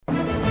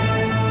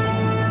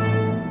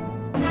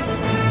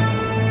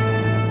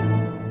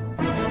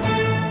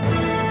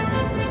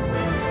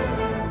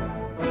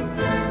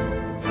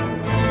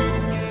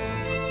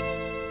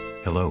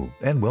Hello,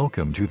 and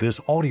welcome to this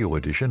audio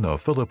edition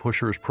of Philip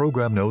Huscher's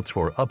program notes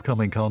for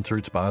upcoming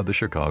concerts by the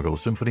Chicago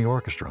Symphony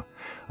Orchestra.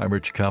 I'm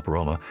Rich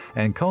Caparella,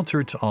 and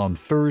concerts on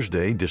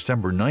Thursday,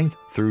 December 9th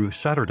through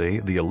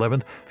Saturday, the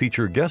 11th,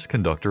 feature guest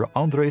conductor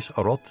Andres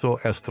Arozzo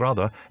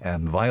Estrada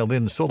and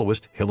violin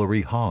soloist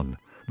Hilary Hahn.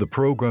 The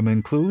program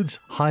includes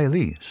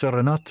Hailey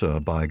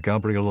Serenata by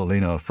Gabriela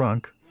Lena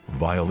Frank,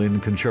 Violin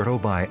Concerto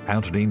by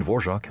Antonín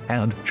Dvořák,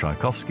 and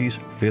Tchaikovsky's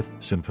Fifth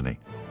Symphony.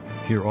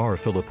 Here are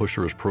Philip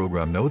Huscher's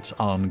program notes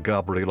on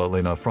Gabriela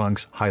Lena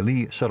Frank's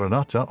Hailey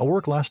Serenata, a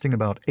work lasting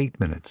about 8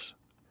 minutes.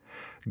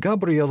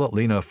 Gabriela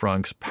Lena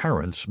Frank's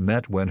parents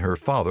met when her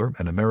father,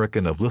 an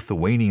American of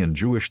Lithuanian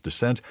Jewish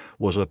descent,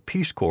 was a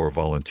Peace Corps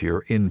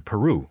volunteer in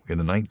Peru in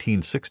the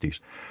 1960s.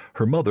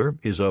 Her mother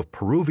is of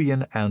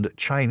Peruvian and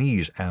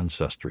Chinese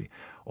ancestry.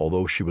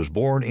 Although she was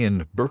born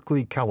in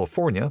Berkeley,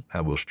 California,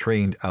 and was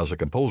trained as a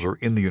composer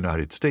in the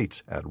United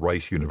States at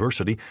Rice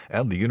University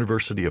and the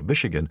University of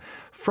Michigan,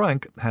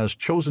 Frank has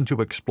chosen to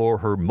explore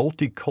her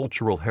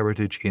multicultural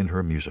heritage in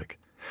her music.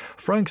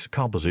 Frank's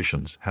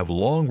compositions have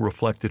long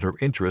reflected her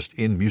interest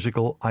in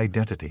musical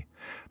identity.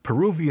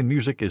 Peruvian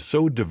music is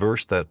so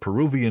diverse that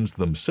Peruvians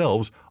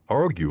themselves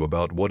argue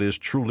about what is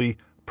truly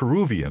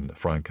Peruvian,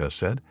 Frank has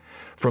said.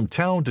 From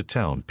town to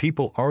town,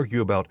 people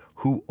argue about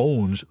who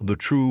owns the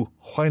true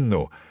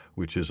huayno,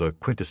 which is a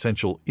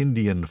quintessential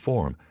Indian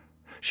form.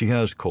 She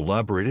has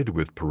collaborated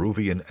with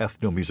Peruvian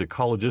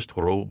ethnomusicologist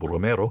Raúl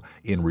Romero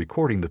in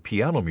recording the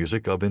piano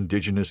music of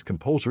indigenous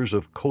composers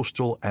of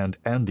coastal and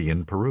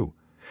Andean Peru.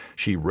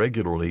 She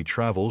regularly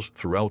travels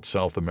throughout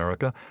South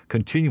America,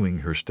 continuing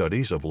her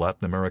studies of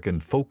Latin American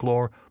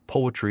folklore,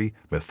 poetry,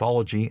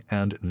 mythology,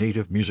 and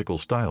native musical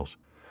styles.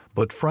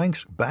 But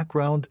Frank's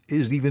background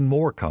is even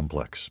more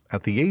complex.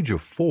 At the age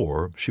of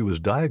 4, she was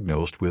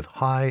diagnosed with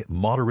high,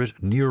 moderate,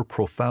 near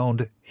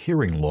profound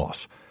hearing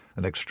loss,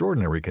 an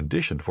extraordinary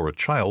condition for a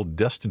child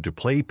destined to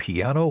play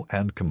piano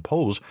and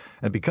compose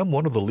and become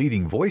one of the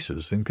leading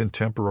voices in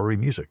contemporary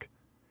music.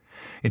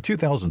 In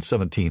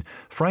 2017,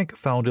 Frank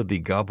founded the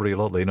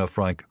Gabriela Lena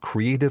Frank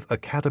Creative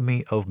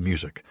Academy of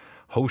Music,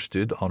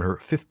 hosted on her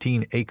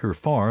 15-acre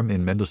farm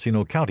in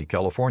Mendocino County,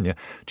 California,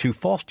 to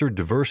foster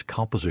diverse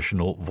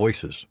compositional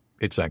voices.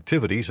 Its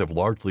activities have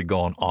largely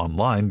gone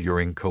online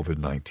during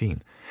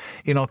COVID-19.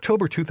 In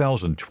October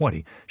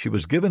 2020, she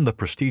was given the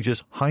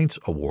prestigious Heinz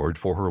Award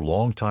for her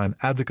longtime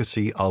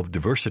advocacy of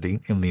diversity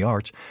in the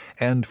arts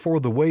and for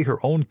the way her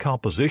own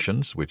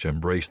compositions, which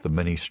embrace the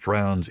many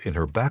strands in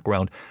her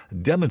background,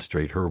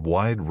 demonstrate her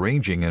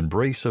wide-ranging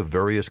embrace of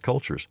various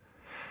cultures.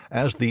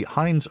 As the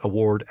Heinz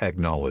Award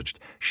acknowledged,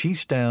 she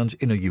stands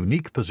in a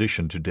unique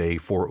position today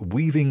for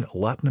weaving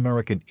Latin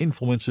American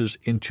influences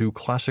into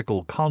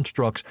classical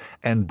constructs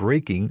and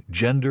breaking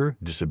gender,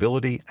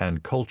 disability,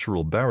 and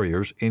cultural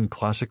barriers in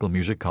classical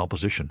music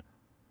composition.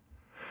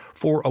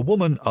 For a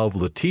woman of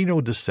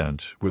Latino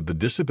descent with the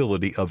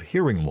disability of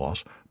hearing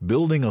loss,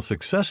 building a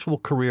successful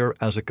career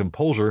as a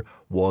composer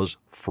was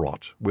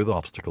fraught with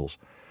obstacles.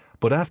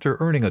 But after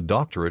earning a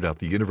doctorate at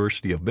the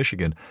University of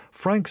Michigan,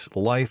 Frank's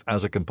life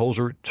as a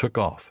composer took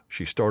off.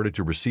 She started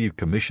to receive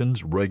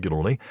commissions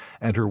regularly,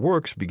 and her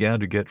works began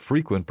to get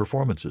frequent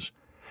performances.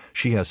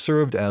 She has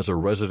served as a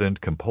resident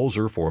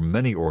composer for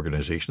many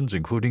organizations,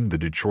 including the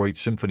Detroit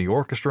Symphony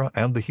Orchestra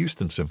and the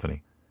Houston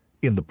Symphony.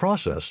 In the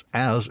process,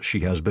 as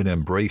she has been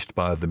embraced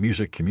by the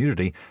music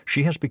community,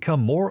 she has become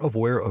more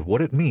aware of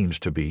what it means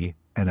to be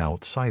an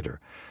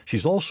outsider.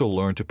 She's also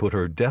learned to put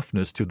her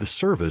deafness to the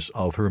service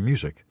of her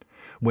music.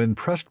 When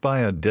pressed by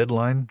a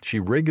deadline, she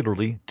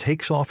regularly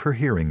takes off her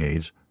hearing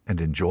aids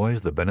and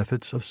enjoys the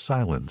benefits of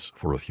silence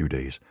for a few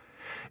days.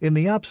 In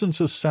the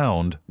absence of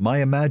sound, my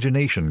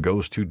imagination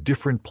goes to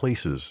different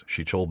places,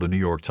 she told the New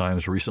York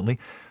Times recently.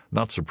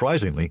 Not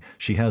surprisingly,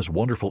 she has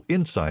wonderful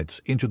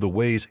insights into the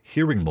ways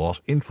hearing loss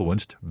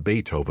influenced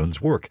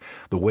Beethoven's work,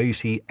 the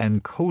ways he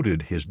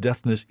encoded his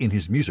deafness in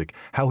his music,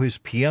 how his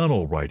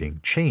piano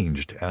writing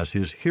changed as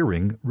his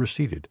hearing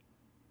receded.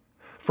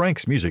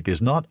 Frank's music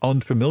is not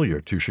unfamiliar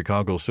to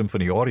Chicago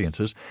Symphony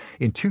audiences.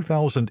 In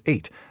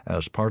 2008,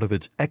 as part of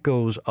its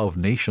Echoes of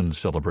Nations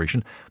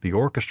celebration, the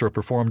orchestra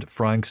performed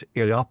Frank's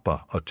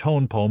Illappa, a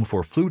tone poem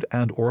for flute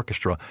and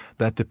orchestra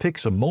that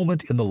depicts a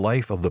moment in the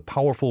life of the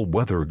powerful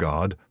weather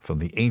god from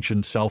the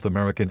ancient South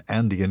American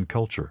Andean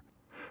culture.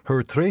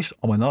 Her Tres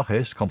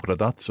Homenajes con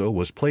Predazzo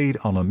was played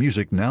on a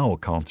Music Now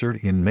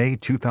concert in May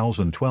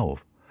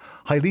 2012.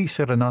 Hailey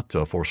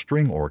Serenata for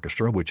String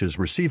Orchestra, which is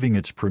receiving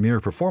its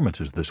premiere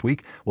performances this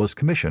week, was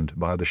commissioned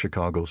by the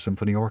Chicago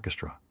Symphony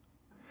Orchestra.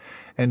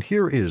 And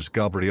here is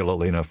Gabriela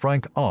Lena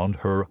Frank on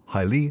her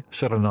Hailey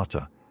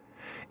Serenata.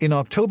 In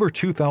October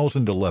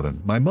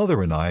 2011, my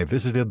mother and I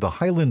visited the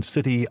highland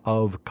city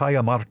of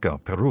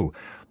Cajamarca, Peru,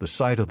 the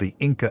site of the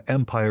Inca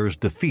Empire's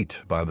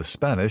defeat by the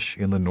Spanish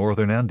in the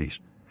northern Andes.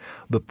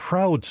 The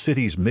proud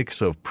city's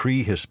mix of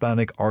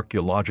pre-Hispanic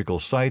archaeological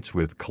sites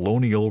with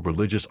colonial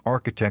religious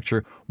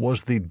architecture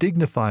was the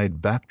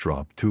dignified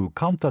backdrop to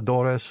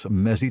cantadores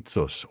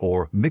mestizos,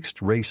 or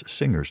mixed-race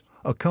singers,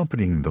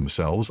 accompanying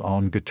themselves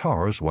on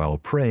guitars while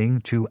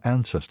praying to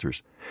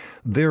ancestors.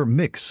 Their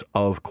mix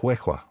of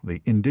Quechua,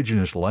 the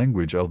indigenous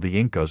language of the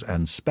Incas,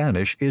 and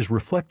Spanish is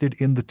reflected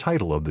in the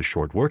title of the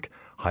short work.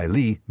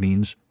 Haili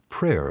means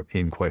prayer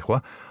in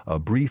Quechua, a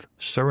brief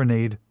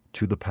serenade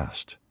to the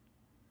past.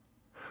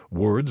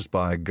 Words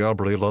by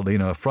Gabriela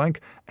Lena Frank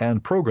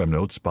and program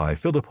notes by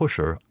Philip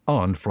Huscher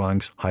on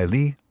Frank's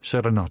Haili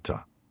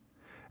Serenata.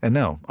 And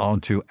now,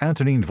 on to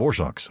Antonin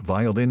Dvorak's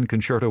Violin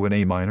Concerto in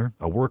A minor,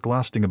 a work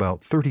lasting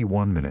about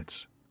 31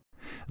 minutes.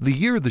 The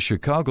year the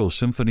Chicago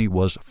Symphony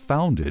was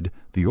founded,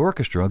 the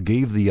orchestra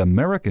gave the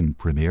American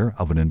premiere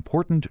of an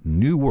important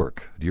new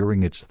work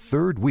during its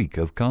third week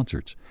of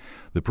concerts.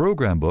 The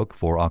program book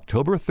for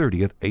October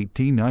 30th,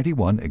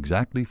 1891,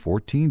 exactly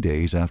 14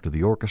 days after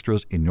the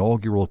orchestra's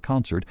inaugural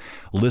concert,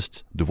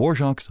 lists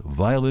Dvorak's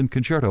Violin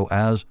Concerto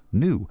as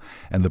new,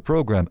 and the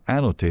program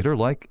annotator,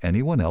 like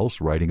anyone else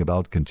writing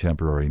about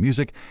contemporary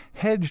music,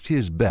 hedged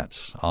his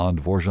bets on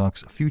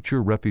Dvorak's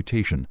future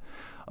reputation.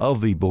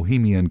 Of the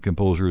Bohemian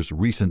composer's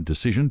recent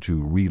decision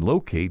to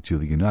relocate to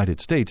the United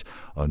States,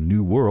 a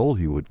new world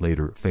he would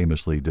later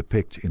famously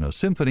depict in a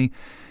symphony,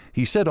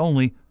 he said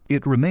only,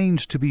 "It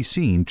remains to be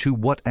seen to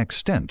what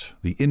extent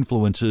the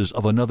influences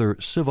of another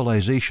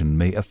civilization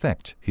may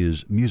affect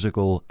his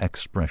musical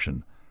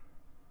expression."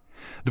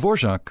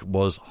 Dvorak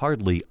was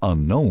hardly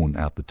unknown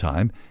at the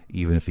time,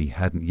 even if he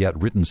hadn't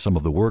yet written some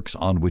of the works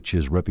on which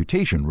his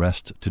reputation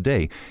rests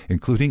today,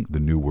 including the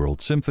New World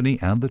Symphony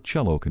and the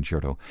Cello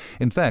Concerto.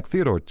 In fact,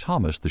 Theodore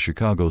Thomas, the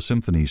Chicago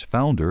Symphony's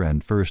founder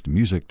and first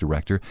music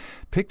director,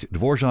 picked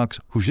Dvorak's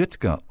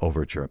Huzycka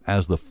Overture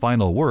as the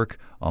final work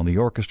on the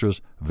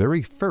orchestra's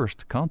very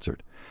first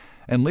concert.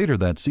 And later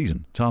that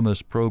season,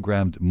 Thomas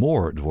programmed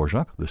more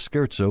Dvorak, the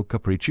Scherzo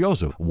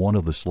Capriccioso, one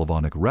of the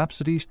Slavonic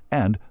Rhapsodies,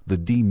 and the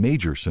D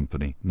Major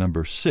Symphony,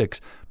 number 6,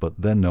 but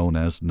then known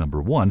as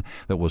number 1,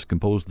 that was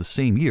composed the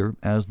same year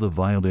as the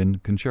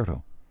Violin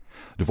Concerto.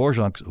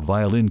 Dvorak's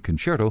Violin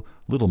Concerto,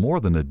 little more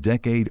than a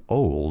decade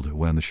old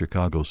when the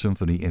Chicago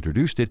Symphony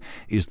introduced it,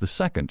 is the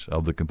second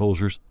of the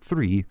composer's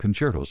 3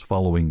 concertos,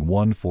 following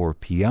one for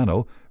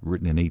piano,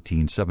 written in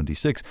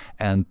 1876,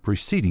 and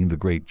preceding the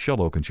great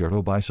Cello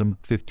Concerto by some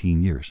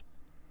 15 years.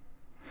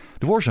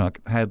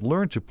 Dvorak had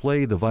learned to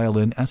play the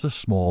violin as a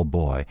small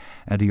boy,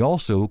 and he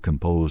also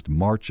composed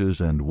marches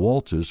and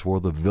waltzes for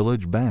the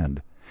village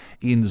band.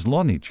 In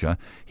Zlonica,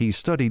 he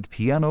studied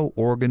piano,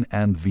 organ,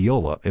 and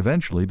viola,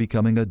 eventually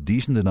becoming a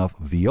decent enough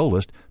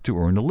violist to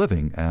earn a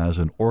living as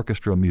an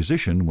orchestra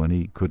musician when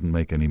he couldn't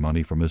make any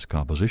money from his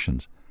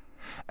compositions.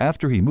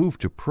 After he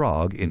moved to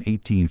Prague in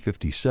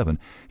 1857,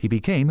 he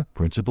became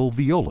principal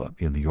viola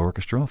in the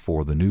orchestra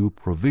for the new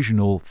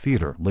Provisional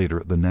Theater,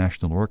 later the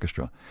National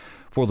Orchestra.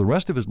 For the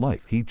rest of his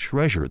life, he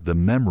treasured the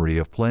memory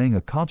of playing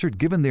a concert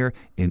given there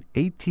in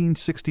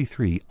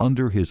 1863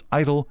 under his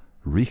idol,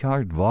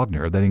 Richard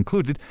Wagner, that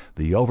included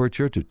the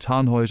overture to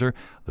Tannhäuser,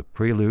 the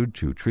prelude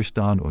to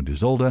Tristan und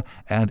Isolde,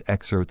 and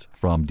excerpts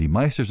from Die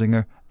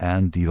Meistersinger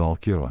and Die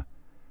Walküre.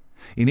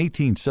 In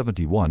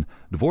 1871,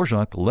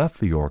 Dvorak left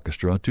the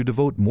orchestra to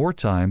devote more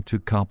time to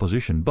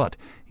composition, but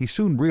he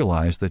soon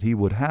realized that he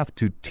would have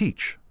to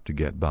teach to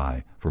get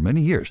by. For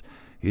many years,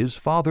 his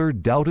father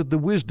doubted the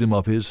wisdom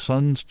of his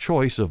son's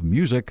choice of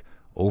music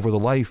over the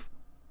life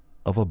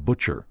of a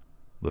butcher,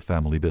 the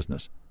family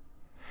business.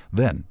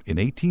 Then, in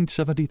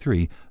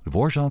 1873,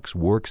 Dvorak's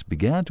works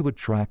began to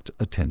attract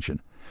attention.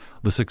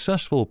 The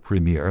successful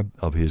premiere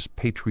of his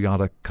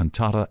patriotic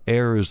cantata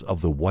Airs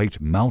of the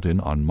White Mountain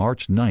on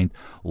March 9th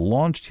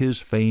launched his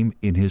fame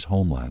in his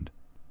homeland.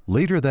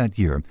 Later that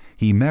year,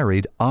 he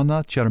married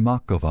Anna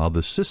Chermakova,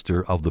 the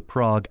sister of the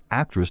Prague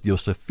actress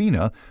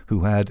Josefina,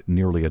 who had,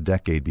 nearly a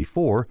decade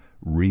before,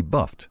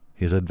 rebuffed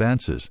his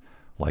advances.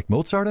 Like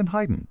Mozart and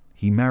Haydn,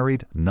 he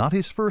married not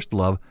his first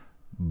love,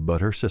 but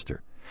her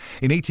sister.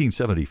 In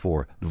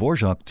 1874,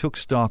 Dvorak took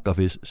stock of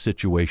his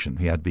situation.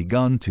 He had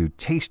begun to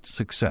taste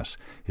success.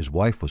 His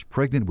wife was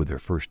pregnant with their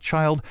first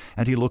child,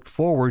 and he looked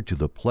forward to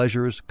the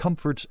pleasures,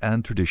 comforts,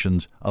 and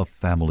traditions of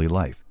family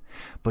life.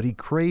 But he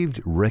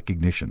craved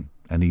recognition,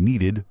 and he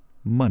needed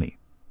money.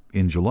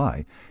 In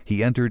July,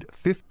 he entered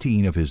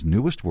 15 of his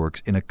newest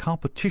works in a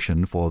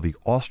competition for the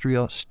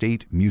Austria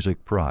State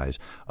Music Prize,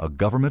 a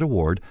government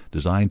award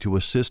designed to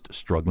assist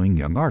struggling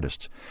young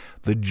artists.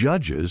 The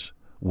judges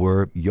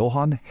were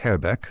Johann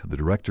Herbeck, the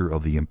director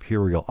of the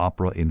Imperial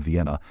Opera in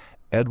Vienna,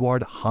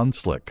 Eduard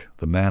Hanslick,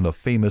 the man of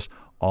famous,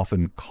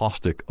 often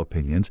caustic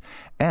opinions,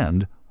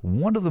 and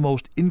one of the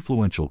most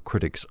influential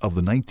critics of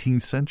the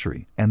 19th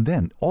century, and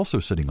then also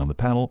sitting on the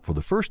panel for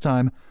the first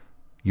time,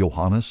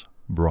 Johannes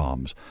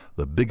Brahms,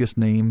 the biggest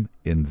name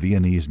in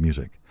Viennese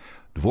music.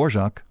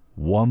 Dvorak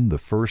won the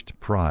first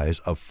prize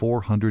of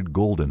 400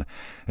 gulden,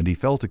 and he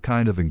felt a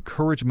kind of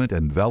encouragement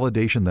and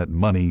validation that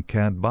money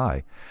can't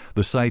buy.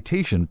 The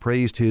citation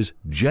praised his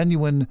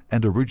genuine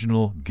and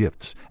original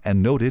gifts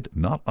and noted,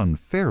 not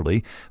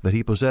unfairly, that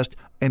he possessed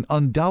an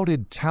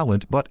undoubted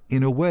talent, but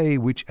in a way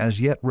which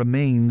as yet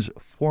remains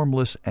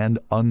formless and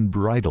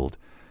unbridled.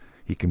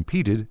 He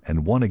competed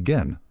and won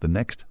again the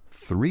next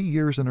 3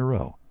 years in a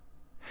row.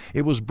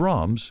 It was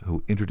Brahms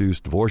who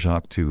introduced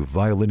Dvorak to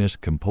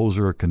violinist,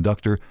 composer,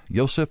 conductor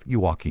Joseph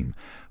Joachim,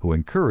 who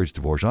encouraged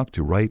Dvorak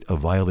to write a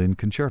violin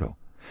concerto.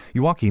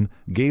 Joachim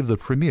gave the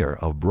premiere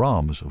of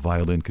Brahms'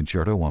 violin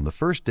concerto on the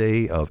first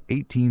day of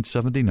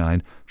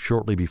 1879,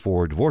 shortly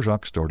before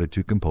Dvorak started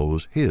to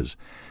compose his.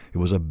 It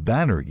was a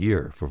banner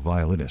year for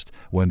violinists.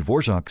 When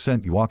Dvorak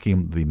sent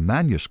Joachim the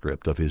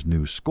manuscript of his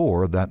new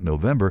score that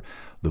November,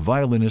 the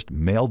violinist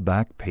mailed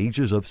back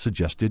pages of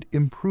suggested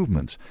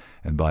improvements,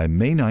 and by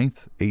May 9,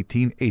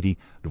 1880,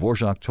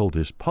 Dvorak told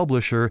his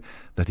publisher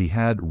that he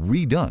had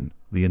redone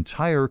the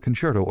entire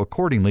concerto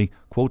accordingly,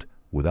 quote,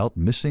 without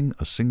missing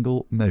a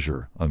single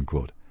measure,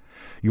 unquote.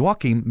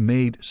 Joachim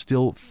made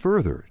still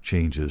further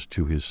changes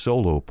to his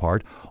solo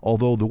part.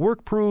 Although the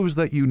work proves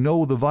that you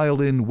know the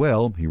violin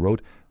well, he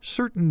wrote,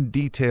 certain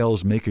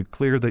details make it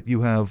clear that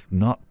you have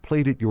not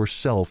played it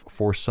yourself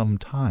for some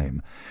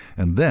time,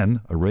 and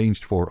then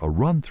arranged for a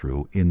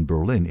run-through in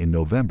Berlin in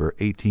November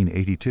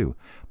 1882.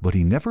 But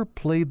he never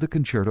played the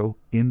concerto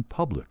in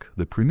public.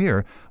 The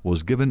premiere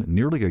was given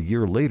nearly a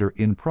year later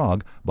in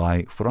Prague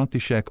by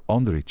František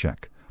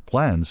Ondřejček.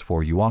 Plans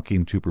for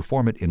Joachim to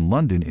perform it in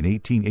London in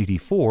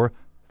 1884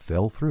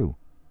 fell through.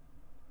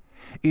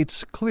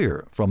 It's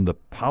clear from the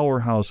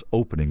powerhouse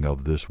opening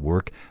of this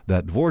work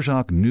that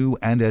Dvorak knew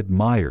and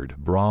admired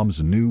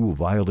Brahms' new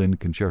violin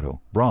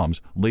concerto.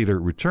 Brahms later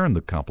returned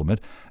the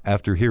compliment.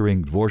 After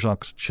hearing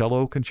Dvorak's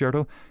cello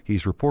concerto,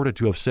 he's reported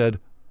to have said,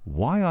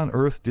 "Why on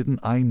earth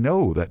didn't I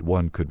know that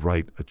one could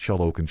write a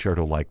cello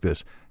concerto like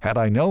this? Had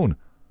I known,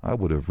 I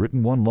would have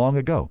written one long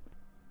ago."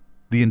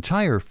 The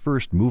entire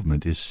first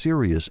movement is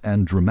serious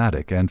and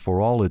dramatic, and for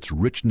all its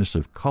richness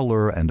of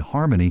color and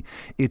harmony,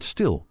 it's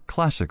still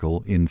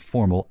classical in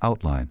formal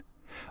outline.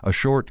 A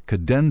short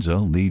cadenza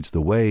leads the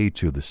way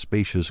to the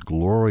spacious,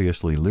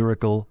 gloriously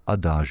lyrical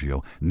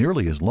adagio,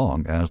 nearly as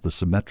long as the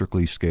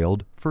symmetrically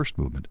scaled first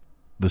movement.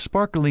 The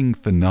sparkling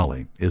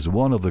finale is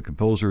one of the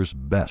composer's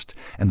best,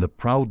 and the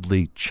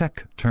proudly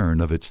Czech turn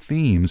of its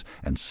themes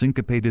and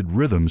syncopated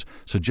rhythms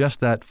suggest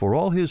that, for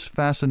all his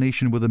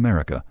fascination with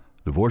America,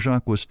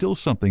 Dvorak was still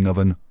something of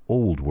an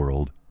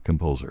old-world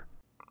composer.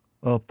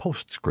 A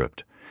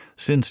postscript.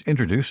 Since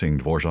introducing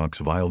Dvorak's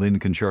violin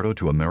concerto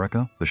to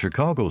America, the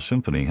Chicago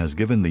Symphony has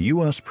given the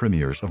U.S.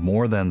 premieres of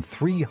more than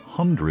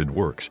 300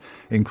 works,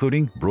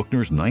 including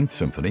Bruckner's Ninth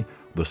Symphony,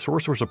 The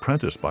Sorcerer's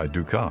Apprentice by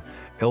Dukas,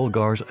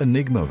 Elgar's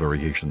Enigma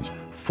Variations,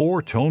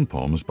 4 tone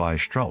poems by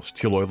Strauss,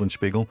 Till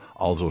Eulenspiegel,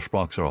 Also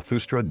sprach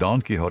Zarathustra,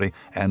 Don Quixote,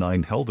 and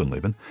Ein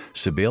Heldenleben,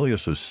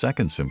 Sibelius'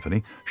 Second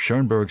Symphony,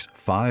 Schoenberg's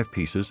 5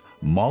 pieces,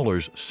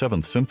 Mahler's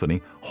Seventh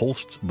Symphony,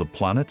 Holst's The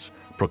Planets,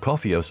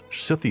 Prokofiev's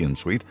Scythian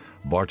Suite,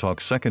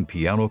 Bartók's Second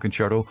Piano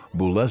Concerto,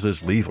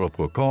 Boulez's Livre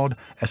pour cordes,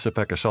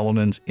 Esa-Pekka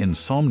Salonin's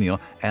Insomnia,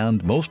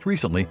 and most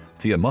recently,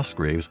 Thea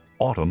Musgrave's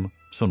Autumn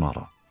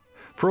Sonata.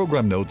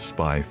 Program notes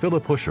by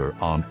Philip Huscher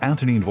on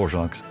Antonín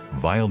Dvorak's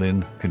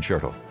Violin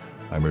Concerto.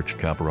 I'm Rich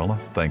Caparella.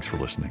 Thanks for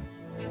listening.